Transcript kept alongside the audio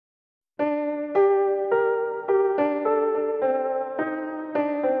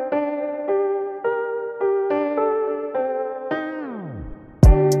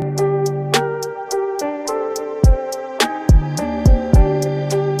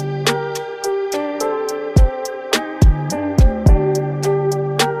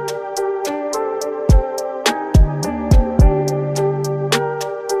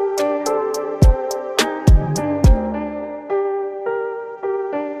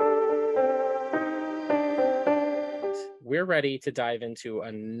we're ready to dive into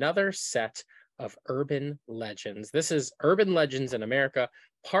another set of urban legends. This is Urban Legends in America,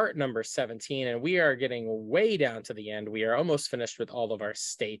 part number 17, and we are getting way down to the end. We are almost finished with all of our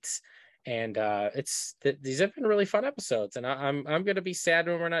states, and these have been really fun episodes, and I'm going to be sad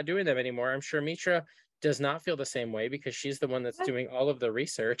when we're not doing them anymore. I'm sure Metra does not feel the same way because she's the one that's doing all of the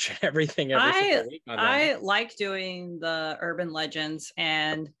research, everything every single week on them. I like doing the urban legends,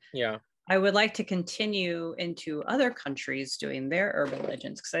 and yeah, I would like to continue into other countries doing their urban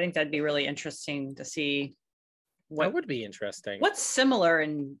legends, because I think that'd be really interesting to see what would be interesting. What's similar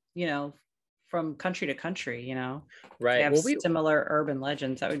and, from country to country, right? They have similar urban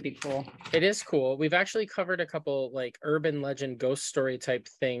legends. That would be cool. It is cool. We've actually covered a couple like urban legend ghost story type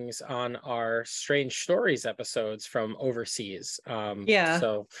things on our Strange Stories episodes from overseas.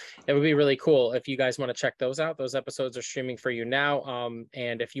 So it would be really cool if you guys want to check those out. Those episodes are streaming for you now.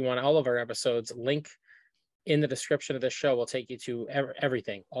 And if you want all of our episodes, link in the description of this show will take you to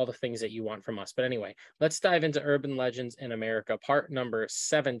everything, all the things that you want from us. But anyway, let's dive into Urban Legends in America, part number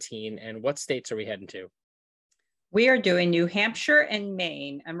 17. And what states are we heading to? We are doing New Hampshire and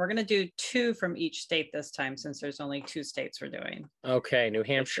Maine, and we're going to do 2 from each state this time, since there's only 2 states we're doing. Okay, New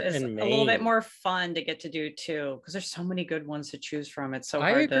Hampshire and Maine. A little bit more fun to get to do 2, because there's so many good ones to choose from. It's so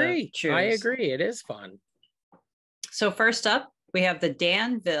hard to choose. I agree. It is fun. So first up, we have the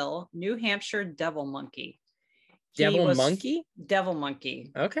Danville, New Hampshire Devil Monkey. Devil monkey? Devil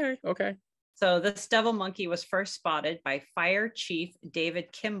monkey. Okay. So this devil monkey was first spotted by Fire Chief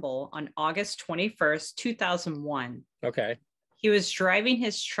David Kimball on August 21st, 2001. Okay. He was driving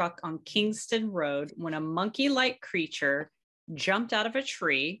his truck on Kingston Road when a monkey-like creature jumped out of a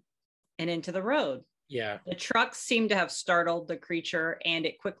tree and into the road. Yeah. The truck seemed to have startled the creature, and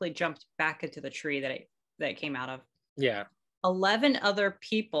it quickly jumped back into the tree that it came out of. Yeah. 11 other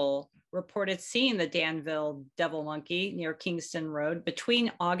people reported seeing the Danville devil monkey near Kingston Road between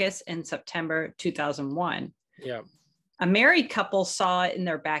August and September 2001. Yeah. A married couple saw it in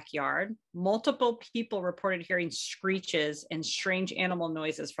their backyard. Multiple people reported hearing screeches and strange animal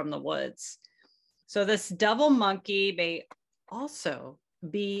noises from the woods. So this devil monkey may also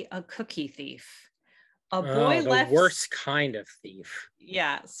be a cookie thief. A boy left the worst kind of thief.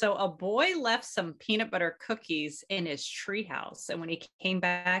 Yeah. So a boy left some peanut butter cookies in his treehouse, and when he came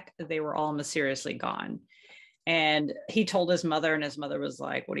back, they were all mysteriously gone. And he told his mother, and his mother was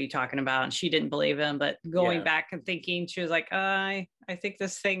like, "What are you talking about?" And she didn't believe him. But going back and thinking, she was like, I think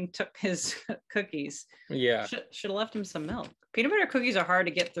this thing took his cookies. Yeah. Should have left him some milk. Peanut butter cookies are hard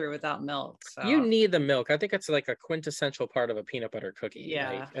to get through without milk. So. You need the milk. I think it's like a quintessential part of a peanut butter cookie.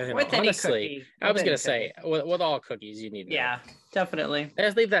 Yeah. Like, honestly, I was going to say, with all cookies, you need milk. Yeah, definitely.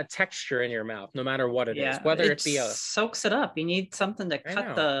 Just leave that texture in your mouth, no matter what it is. Whether it be soaks it up. You need something to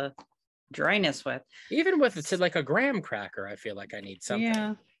cut the dryness with. Even with it's like a graham cracker, I feel like I need something.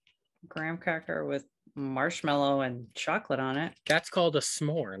 Yeah. Graham cracker with marshmallow and chocolate on it. That's called a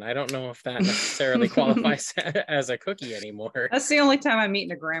s'more, and I don't know if that necessarily qualifies as a cookie anymore. That's the only time I'm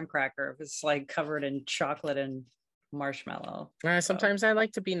eating a graham cracker, if it's like covered in chocolate and marshmallow. Sometimes I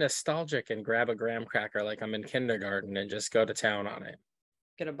like to be nostalgic and grab a graham cracker like I'm in kindergarten and just go to town on it.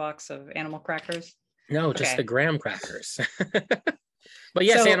 Get a box of animal crackers? No, just the graham crackers. But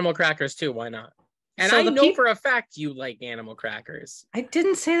yes, animal crackers too. Why not? And I know for a fact you like animal crackers. I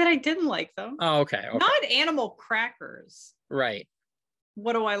didn't say that I didn't like them. Oh, okay. Not animal crackers. Right.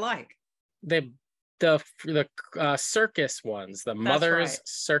 What do I like? The circus ones, the Mother's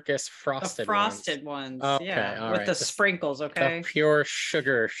Circus frosted ones. Okay, yeah, with the sprinkles. Okay, the pure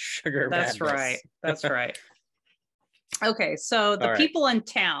sugar. That's madness. Right. That's right. Okay, so the people in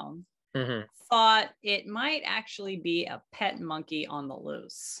town thought it might actually be a pet monkey on the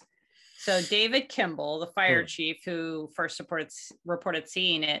loose. So David Kimball, the fire chief who first reported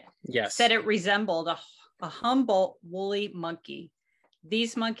seeing it, said it resembled a humble woolly monkey.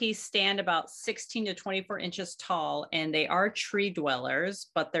 These monkeys stand about 16 to 24 inches tall, and they are tree dwellers,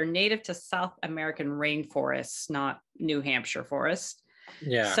 but they're native to South American rainforests, not New Hampshire forest.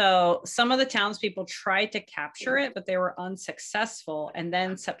 Yeah. So some of the townspeople tried to capture it, but they were unsuccessful. And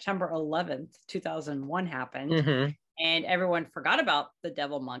then September 11th, 2001 happened. And everyone forgot about the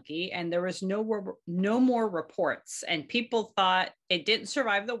devil monkey, and there was no more reports. And people thought it didn't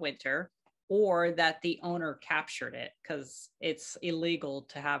survive the winter, or that the owner captured it, because it's illegal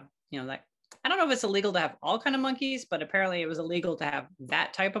to have, that. I don't know if it's illegal to have all kind of monkeys, but apparently it was illegal to have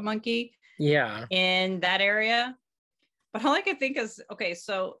that type of monkey. Yeah. In that area. But all I can think is, okay,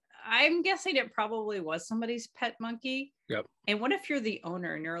 so I'm guessing it probably was somebody's pet monkey. Yep. And what if you're the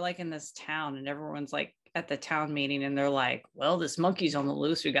owner and you're like in this town and everyone's like at the town meeting and they're like, well, this monkey's on the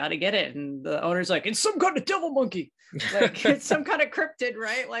loose, we got to get it. And the owner's like, it's some kind of devil monkey. Like it's some kind of cryptid,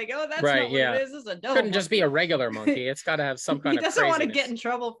 right? Like, oh, that's right, not what it is. It's a devil Couldn't monkey. just be a regular monkey. It's got to have some kind of He doesn't want to craziness. get in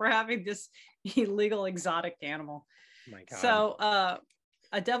trouble for having this illegal exotic animal. Oh my God. So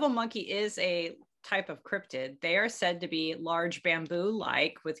a devil monkey is a type of cryptid. They are said to be large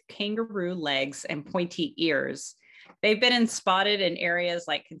bamboo-like with kangaroo legs and pointy ears. They've been spotted in areas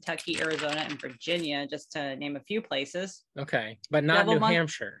like Kentucky, Arizona, and Virginia, just to name a few places. Okay, but not New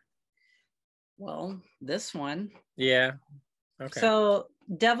Hampshire. Well, this one. Yeah. Okay. So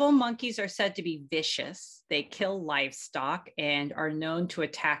devil monkeys are said to be vicious. They kill livestock and are known to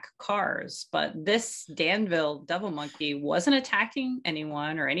attack cars. But this Danville devil monkey wasn't attacking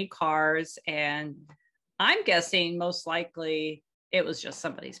anyone or any cars. And I'm guessing most likely it was just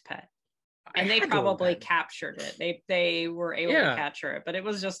somebody's pet. And they probably captured it. They were able to capture it, but it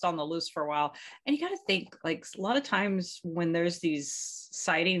was just on the loose for a while. And you got to think, like, a lot of times when there's these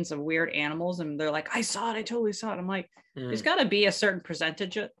sightings of weird animals and they're like, I saw it, I totally saw it. I'm like, there's got to be a certain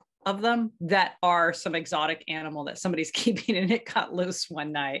percentage of them that are some exotic animal that somebody's keeping and it got loose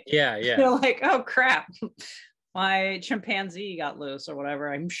one night. Yeah. They're like, oh crap, my chimpanzee got loose or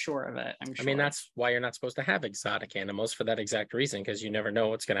whatever. I'm sure of it. I mean, that's why you're not supposed to have exotic animals, for that exact reason, because you never know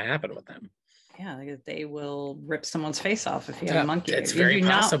what's going to happen with them. Yeah, they will rip someone's face off if you have a monkey. It's very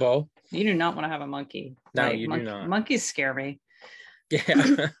possible. You do not want to have a monkey. No, you do not. Monkeys scare me.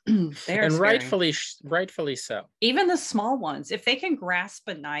 Yeah. And scary. rightfully so. Even the small ones, if they can grasp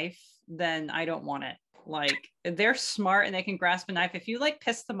a knife, then I don't want it. Like, they're smart and they can grasp a knife. If you like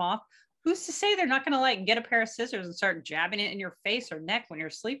piss them off, who's to say they're not going to like get a pair of scissors and start jabbing it in your face or neck when you're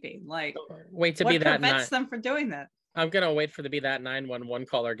sleeping? Like, wait to be that. What prevents them from doing that? I'm going to wait for to be that 911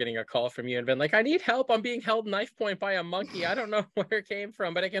 caller getting a call from you and been like, I need help. I'm being held knife point by a monkey. I don't know where it came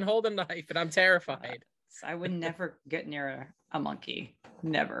from, but it can hold a knife and I'm terrified. I would never get near a monkey.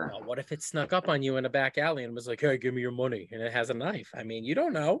 Never. Well, what if it snuck up on you in a back alley and was like, hey, give me your money, and it has a knife? I mean, you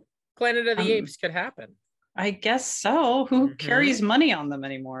don't know. Planet of the Apes could happen. I guess so. Who carries money on them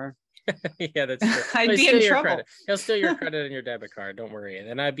anymore? Yeah, that's true. I'd be in trouble. Credit. He'll steal your credit and your debit card. Don't worry. And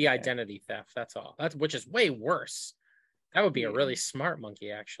then I'd be identity theft. That's all. Which is way worse. That would be a really smart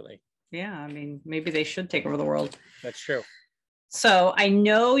monkey, actually. Yeah, I mean, maybe they should take over the world. That's true. So I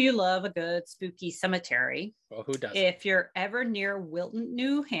know you love a good spooky cemetery. Well, who doesn't? If you're ever near Wilton,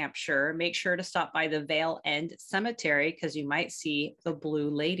 New Hampshire, make sure to stop by the Vale End Cemetery because you might see the Blue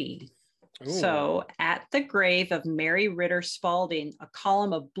Lady. Ooh. So at the grave of Mary Ritter Spalding, a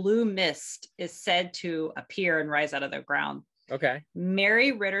column of blue mist is said to appear and rise out of the ground. Okay.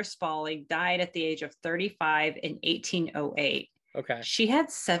 Mary Ritter Spalding died at the age of 35 in 1808. Okay. She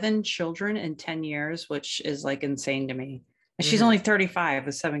had 7 children in 10 years, which is like insane to me. And she's only 35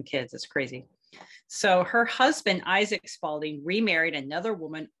 with 7 kids. It's crazy. So her husband, Isaac Spalding, remarried another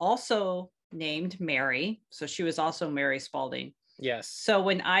woman also named Mary. So she was also Mary Spalding. Yes. So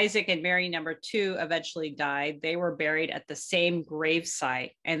when Isaac and Mary number 2 eventually died, they were buried at the same grave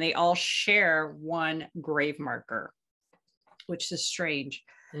site and they all share one grave marker, which is strange.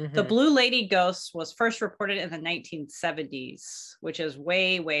 The Blue Lady ghost was first reported in the 1970s, which is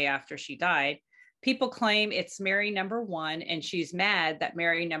way, way after she died. People claim it's Mary number 1 and she's mad that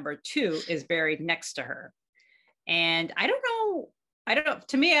Mary number 2 is buried next to her. And I don't know.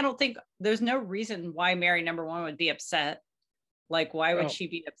 To me, I don't think there's no reason why Mary number 1 would be upset. Like, why would she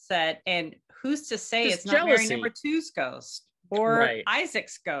be upset? And who's to say it's not Mary number 2's ghost or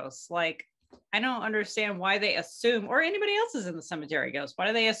Isaac's ghost? Like, I don't understand why they assume, or anybody else is in the cemetery ghost. Why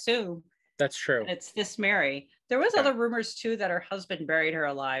do they assume? That's true. It's this Mary. There was other rumors too that her husband buried her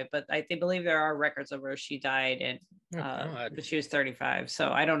alive, but they believe there are records of where she died and but she was 35. So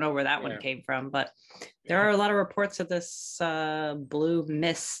I don't know where that one came from, but there are a lot of reports of this blue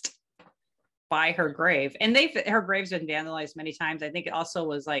mist by her grave, and her grave's been vandalized many times. I think it also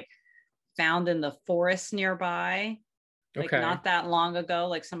was like found in the forest nearby, like not that long ago.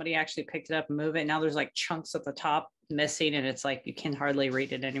 Like somebody actually picked it up and moved it. Now there's like chunks at the top missing, and it's like you can hardly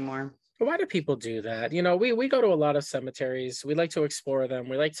read it anymore. Why do people do that? You know, we go to a lot of cemeteries. We like to explore them.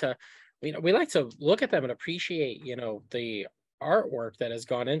 We like to look at them and appreciate, you know, the artwork that has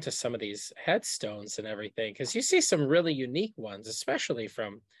gone into some of these headstones and everything. Because you see some really unique ones, especially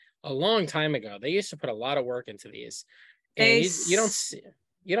from a long time ago. They used to put a lot of work into these, and you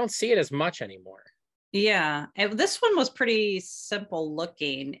don't see it as much anymore. Yeah, and this one was pretty simple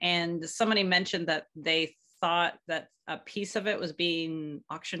looking, and somebody mentioned that they thought that a piece of it was being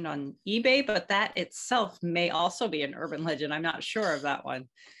auctioned on eBay, but that itself may also be an urban legend. I'm not sure of that one.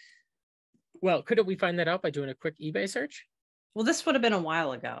 Well, couldn't we find that out by doing a quick eBay search? Well, this would have been a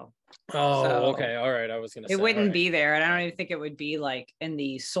while ago. Oh, so okay. All right. I was going to say. It wouldn't be there. And I don't even think it would be like in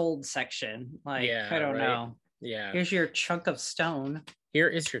the sold section. Like, yeah, I don't know. Yeah. Here's your chunk of stone. Here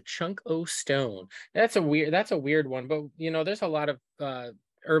is your chunk of stone. That's a weird one. But, there's a lot of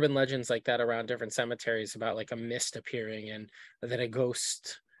urban legends like that around different cemeteries about like a mist appearing and then a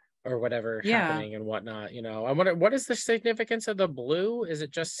ghost or whatever happening and whatnot. I wonder, what is the significance of the blue? Is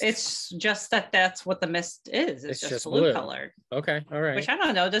it just? It's just that's what the mist is. It's just blue colored. Okay, all right. Which I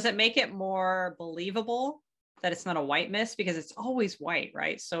don't know. Does it make it more believable that it's not a white mist, because it's always white,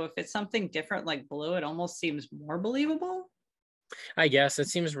 right? So if it's something different like blue, it almost seems more believable. I guess it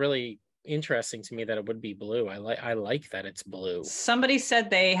seems really interesting to me that it would be blue. I like that it's blue. Somebody said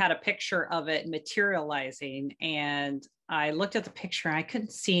they had a picture of it materializing, and I looked at the picture and I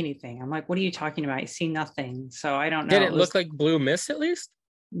couldn't see anything. I'm like, what are you talking about? I see nothing. So I don't know. Did it look like blue mist at least?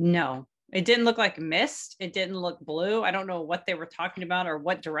 No, it didn't look like mist. It didn't look blue. I don't know what they were talking about or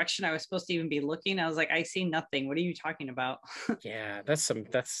what direction I was supposed to even be looking. I was like, I see nothing. What are you talking about? Yeah, that's some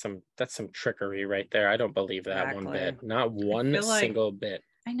trickery right there. I don't believe that one bit. Not one single bit.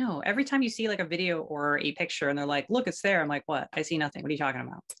 I know. Every time you see like a video or a picture and they're like, look, it's there. I'm like, what? I see nothing. What are you talking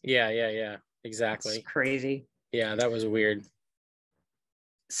about? Yeah. Exactly. It's crazy. Yeah, that was weird.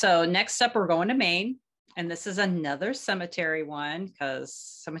 So next up, we're going to Maine. And this is another cemetery one because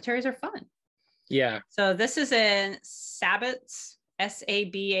cemeteries are fun. Yeah. So this is in Sabattus,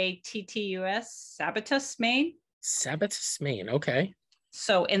 Sabattus, Sabattus, Maine. Sabattus, Maine. Okay.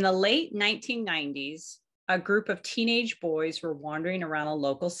 So in the late 1990s, a group of teenage boys were wandering around a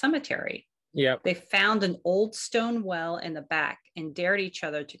local cemetery. Yeah. They found an old stone well in the back and dared each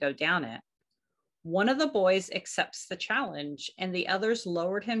other to go down it. One of the boys accepts the challenge, and the others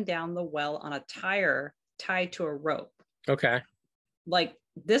lowered him down the well on a tire tied to a rope. Okay. Like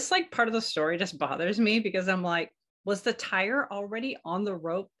this, like part of the story just bothers me because I'm like, was the tire already on the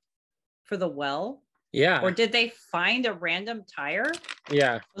rope for the well? Yeah. Or did they find a random tire?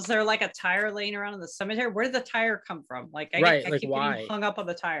 Yeah. Was there like a tire laying around in the cemetery? Where did the tire come from? Like, I keep getting hung up on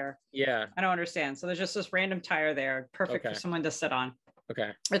the tire. Yeah. I don't understand. So there's just this random tire there, perfect for someone to sit on.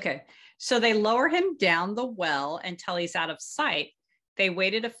 Okay. So they lower him down the well until he's out of sight. They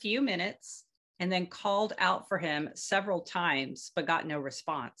waited a few minutes and then called out for him several times, but got no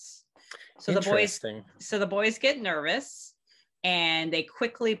response. So the boys get nervous and they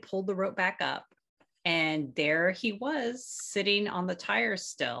quickly pulled the rope back up. And there he was sitting on the tire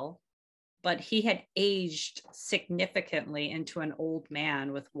still, but he had aged significantly into an old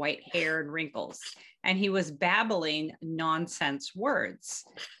man with white hair and wrinkles. And he was babbling nonsense words.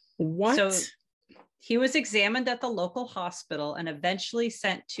 What? So he was examined at the local hospital and eventually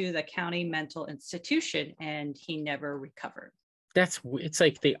sent to the county mental institution, and he never recovered. It's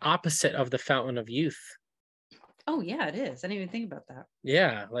like the opposite of the Fountain of Youth. Oh yeah, it is. I didn't even think about that.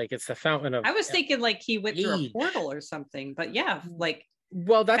 Yeah, like it's the fountain of. I was thinking like he went through a portal or something, but yeah, like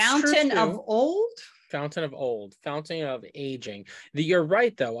that's Fountain of Old. Fountain of Old, Fountain of Aging. You're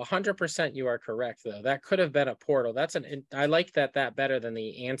right, though. 100% you are correct, though. That could have been a portal. I like that better than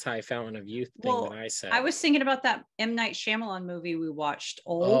the anti-Fountain of Youth thing that I said. I was thinking about that M. Night Shyamalan movie we watched,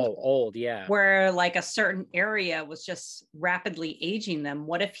 Old. Oh, Old, yeah. Where like a certain area was just rapidly aging them.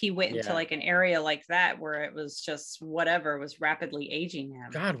 What if he went into like an area like that where it was just whatever was rapidly aging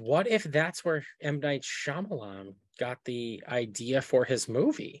him? God, what if that's where M. Night Shyamalan got the idea for his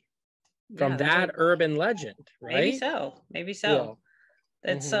movie? From that urban legend, right? Maybe so.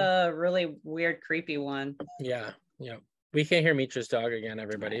 Yeah. It's a really weird, creepy one. Yeah. We can't hear Metra's dog again,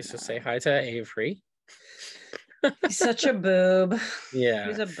 everybody. So say hi to Avery. He's such a boob. Yeah.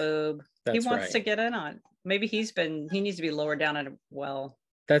 He's a boob. He wants to get in on. Maybe he needs to be lowered down at a well.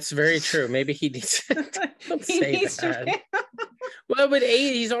 That's very true. Maybe he needs to. Don't say that. Well, with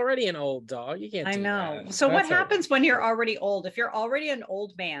age, he's already an old dog. You can't. I know. That. So what happens when you're already old? If you're already an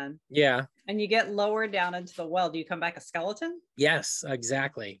old man, and you get lowered down into the well, do you come back a skeleton? Yes,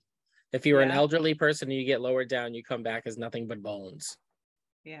 exactly. If you're an elderly person and you get lowered down, you come back as nothing but bones.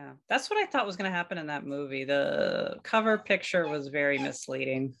 Yeah, that's what I thought was going to happen in that movie. The cover picture was very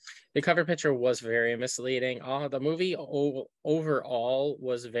misleading. The cover picture was very misleading. The movie overall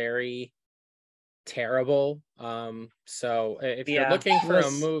was very terrible. So if you're looking for a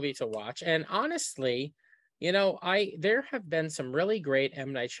movie to watch, and honestly, there have been some really great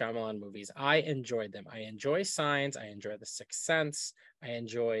M. Night Shyamalan movies. I enjoyed them. I enjoy Signs. I enjoy The Sixth Sense. I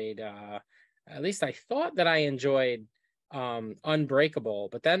enjoyed, at least I thought that I enjoyed Unbreakable,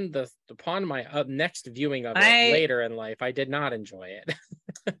 but then upon my next viewing of it later in life, I did not enjoy it.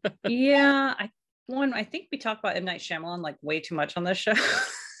 I think we talk about M. Night Shyamalan like way too much on this show.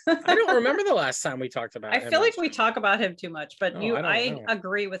 I don't remember the last time we talked about him. I feel like we talk about him too much, but I know.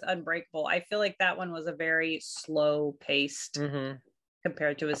 agree with Unbreakable. I feel like that one was a very slow paced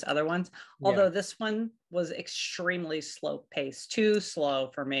compared to his other ones. Although this one was extremely slow paced, too slow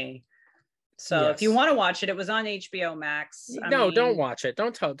for me. So if you want to watch it, it was on HBO Max. Don't watch it.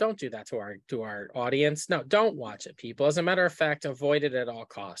 Don't do that to our audience. No, don't watch it, people. As a matter of fact, avoid it at all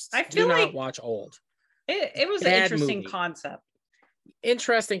costs. I feel do like not watch old. It was an interesting concept.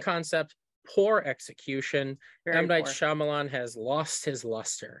 Interesting concept. Poor execution. M. Night Shyamalan has lost his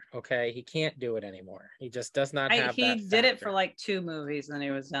luster. Okay, he can't do it anymore. He just does not have. He did it for like 2 movies, and then he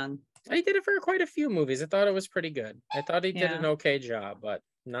was done. He did it for quite a few movies. I thought it was pretty good. I thought he did an okay job, but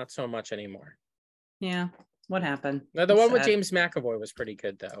not so much anymore. Yeah. What happened? Now, the one with James McAvoy was pretty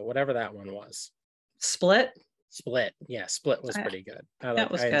good, though. Whatever that one was. Split. Yeah, Split was pretty good. I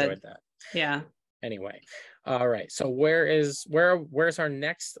enjoyed that. Yeah. Anyway, all right. So where's our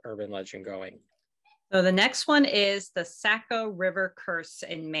next urban legend going? So the next one is the Saco River Curse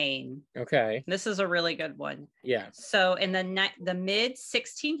in Maine. Okay. This is a really good one. Yeah. So in the mid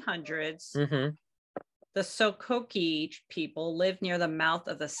 1600s, the Sokoke people lived near the mouth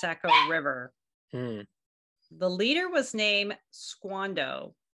of the Saco River. The leader was named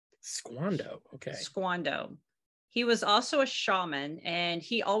Squando. Okay. Squando. He was also a shaman, and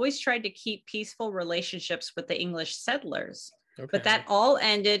he always tried to keep peaceful relationships with the English settlers. Okay. But that all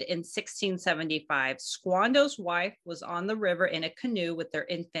ended in 1675. Squando's wife was on the river in a canoe with their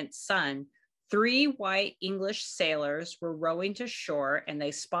infant son. 3 white English sailors were rowing to shore, and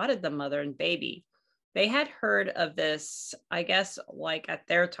they spotted the mother and baby. They had heard of this, I guess, like at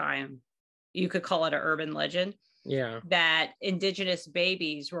their time, you could call it an urban legend. Yeah. That indigenous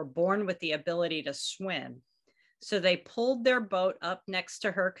babies were born with the ability to swim. So they pulled their boat up next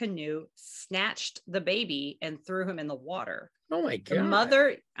to her canoe, snatched the baby, and threw him in the water. Oh my God.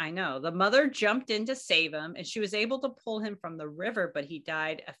 The mother jumped in to save him, and she was able to pull him from the river, but he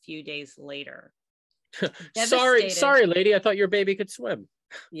died a few days later. Sorry, lady. I thought your baby could swim.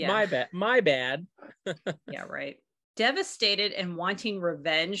 Yeah. My bad. Yeah, right. Devastated and wanting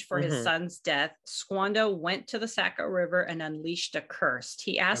revenge for his son's death, Squando went to the Saco River and unleashed a curse.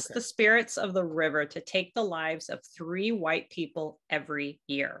 He asked the spirits of the river to take the lives of 3 white people every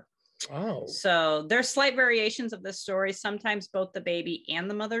year. Oh. So there's slight variations of this story. Sometimes both the baby and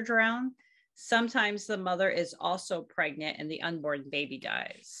the mother drown. Sometimes the mother is also pregnant and the unborn baby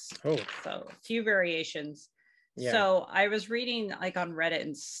dies. Oh. So a few variations. Yeah. So I was reading like on Reddit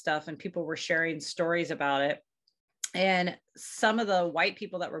and stuff, and people were sharing stories about it. And some of the white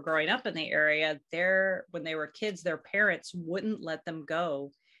people that were growing up in the area, when they were kids, their parents wouldn't let them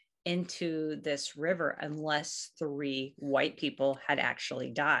go into this river unless 3 white people had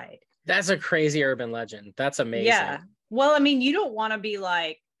actually died. That's a crazy urban legend. That's amazing. Yeah. Well, I mean, you don't want to be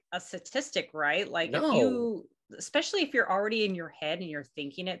like a statistic, right? Like especially if you're already in your head and you're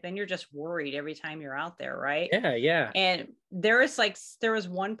thinking it, then you're just worried every time you're out there, right? Yeah, yeah. And there was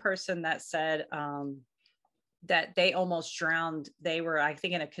one person that said, that they almost drowned. They were, I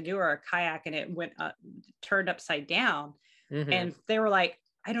think, in a canoe or a kayak, and it went turned upside down. And they were like,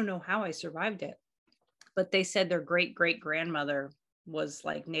 I don't know how I survived it. But they said their great-great-grandmother was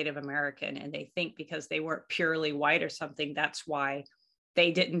like Native American, and they think because they weren't purely white or something, that's why they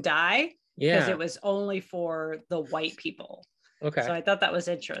didn't die. Yeah. Because it was only for the white people. Okay. So I thought that was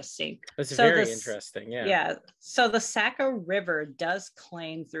interesting. That's very interesting. Yeah. Yeah. So the Saco River does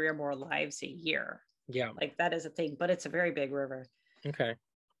claim 3 or more lives a year. Yeah. Like that is a thing, but it's a very big river. Okay.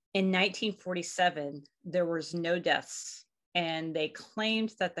 In 1947, there was no deaths, and they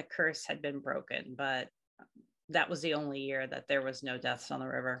claimed that the curse had been broken, but that was the only year that there was no deaths on the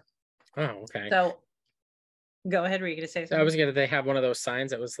river. Oh, okay. So go ahead. Were you going to say something? They have one of those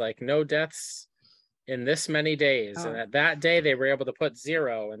signs that was like no deaths in this many days. Oh. And at that day they were able to put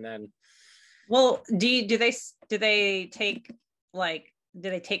 0. And then. Well, do they take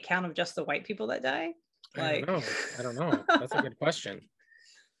count of just the white people that die? I don't know. That's a good question.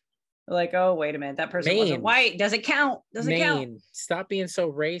 Like, oh, wait a minute. That person wasn't white. Does it count? Does it count? Stop being so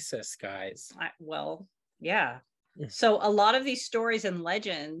racist, guys. Yeah. So a lot of these stories and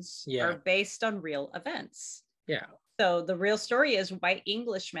legends are based on real events. Yeah. So the real story is white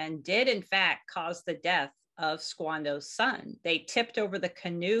Englishmen did, in fact, cause the death of Squando's son. They tipped over the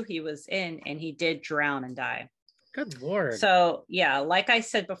canoe he was in, and he did drown and die. Good Lord. So, yeah, like I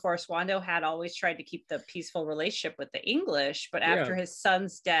said before, Squando had always tried to keep the peaceful relationship with the English, but after his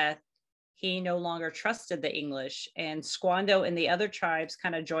son's death, he no longer trusted the English, and Squando and the other tribes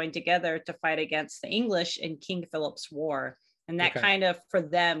kind of joined together to fight against the English in King Philip's War. And that kind of, for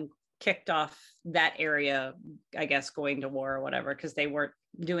them, kicked off that area, I guess, going to war or whatever, because they weren't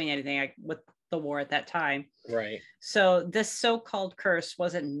doing anything with the war at that time. Right. So this so-called curse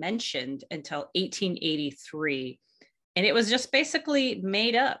wasn't mentioned until 1883. And it was just basically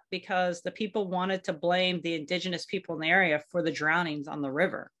made up because the people wanted to blame the indigenous people in the area for the drownings on the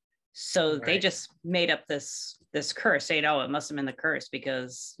river. So they just made up this curse, saying, oh, it must have been the curse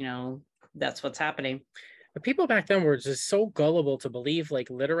because, you know, that's what's happening. But people back then were just so gullible to believe like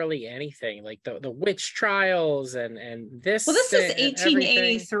literally anything, like the witch trials and this. Well, this is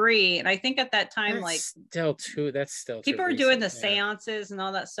 1883, and I think at that time, that's like still people were doing the seances and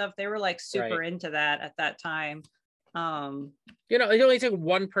all that stuff. They were like super into that at that time. You know, it only took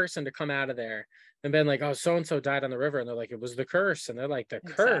one person to come out of there and been like, oh, so and so died on the river, and they're like, it was the curse, and they're like, the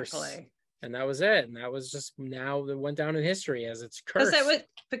curse, and that was it, and that was just, now it went down in history as it's cursed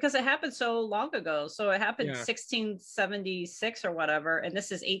because it happened so long ago. So it happened 1676 or whatever, and this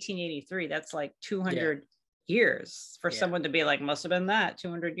is 1883. That's like 200 years for someone to be like, must have been that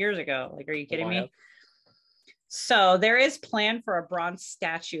 200 years ago. Like, are you kidding me? So there is plan for a bronze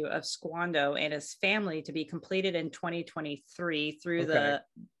statue of Squando and his family to be completed in 2023 through the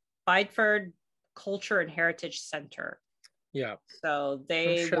Bideford Culture and Heritage Center. Yeah. So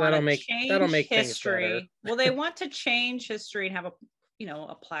they want to change history. Well, they want to change history and have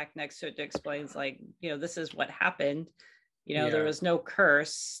a plaque next to it that explains, like, this is what happened. There was no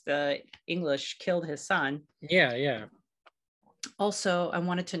curse. The English killed his son. Yeah, yeah. Also, I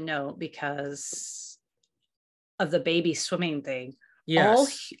wanted to note, because of the baby swimming thing.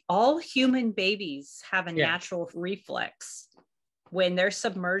 Yes. All human babies have a natural reflex. When they're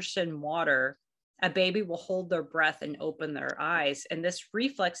submerged in water, a baby will hold their breath and open their eyes. And this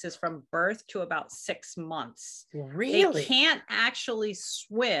reflex is from birth to about 6 months. Really? They can't actually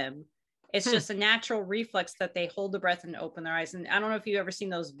swim. It's just a natural reflex that they hold the breath and open their eyes. And I don't know if you've ever seen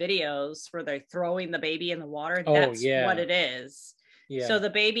those videos where they're throwing the baby in the water. That's what it is. Yeah. So the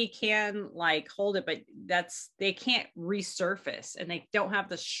baby can like hold it, but they can't resurface, and they don't have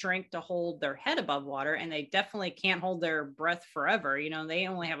the strength to hold their head above water, and they definitely can't hold their breath forever. They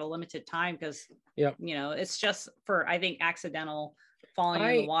only have a limited time because, it's just for, I think, accidental falling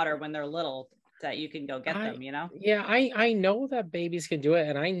in the water when they're little that you can go get them, Yeah, I know that babies can do it,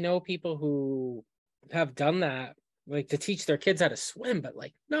 and I know people who have done that, like to teach their kids how to swim, but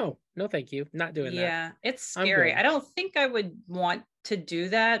like, no, thank you. Not doing that. Yeah, it's scary. I don't think I would want to do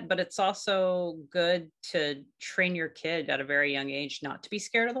that, but it's also good to train your kid at a very young age not to be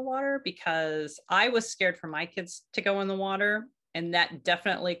scared of the water, because I was scared for my kids to go in the water, and that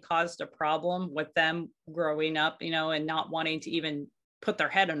definitely caused a problem with them growing up, and not wanting to even put their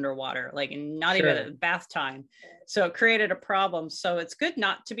head underwater, like, and not even at bath time. So it created a problem. So it's good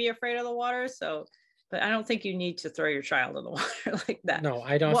not to be afraid of the water. But I don't think you need to throw your child in the water like that. No,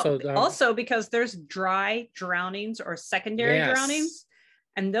 I don't. Also, because there's dry drownings or secondary drownings,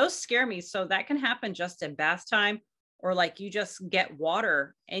 and those scare me. So that can happen just in bath time, or like you just get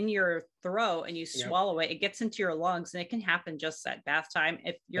water in your throat and you swallow it. It gets into your lungs, and it can happen just at bath time.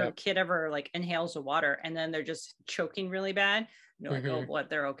 If your kid ever like inhales the water and then they're just choking really bad, you're like, oh, what?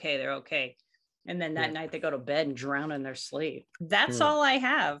 They're okay. And then that night they go to bed and drown in their sleep. That's all I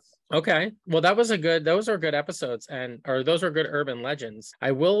have. Okay. Well, those are good episodes, or those are good urban legends.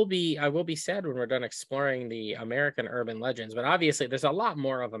 I will be sad when we're done exploring the American urban legends, but obviously there's a lot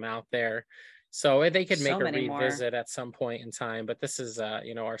more of them out there. So they could make a revisit at some point in time, but this is,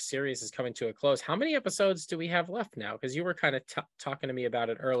 our series is coming to a close. How many episodes do we have left now? Because you were kind of talking to me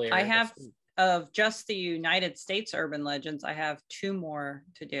about it earlier. I have, of just the United States urban legends, I have 2 more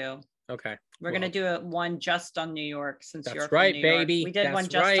to do. Okay. We're going to do one just on New York, since you're from New York. Baby. We did one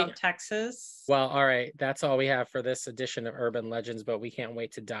just on Texas. Well, all right. That's all we have for this edition of Urban Legends, but we can't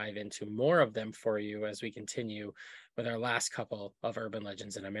wait to dive into more of them for you as we continue with our last couple of Urban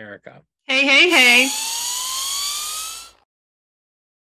Legends in America. Hey.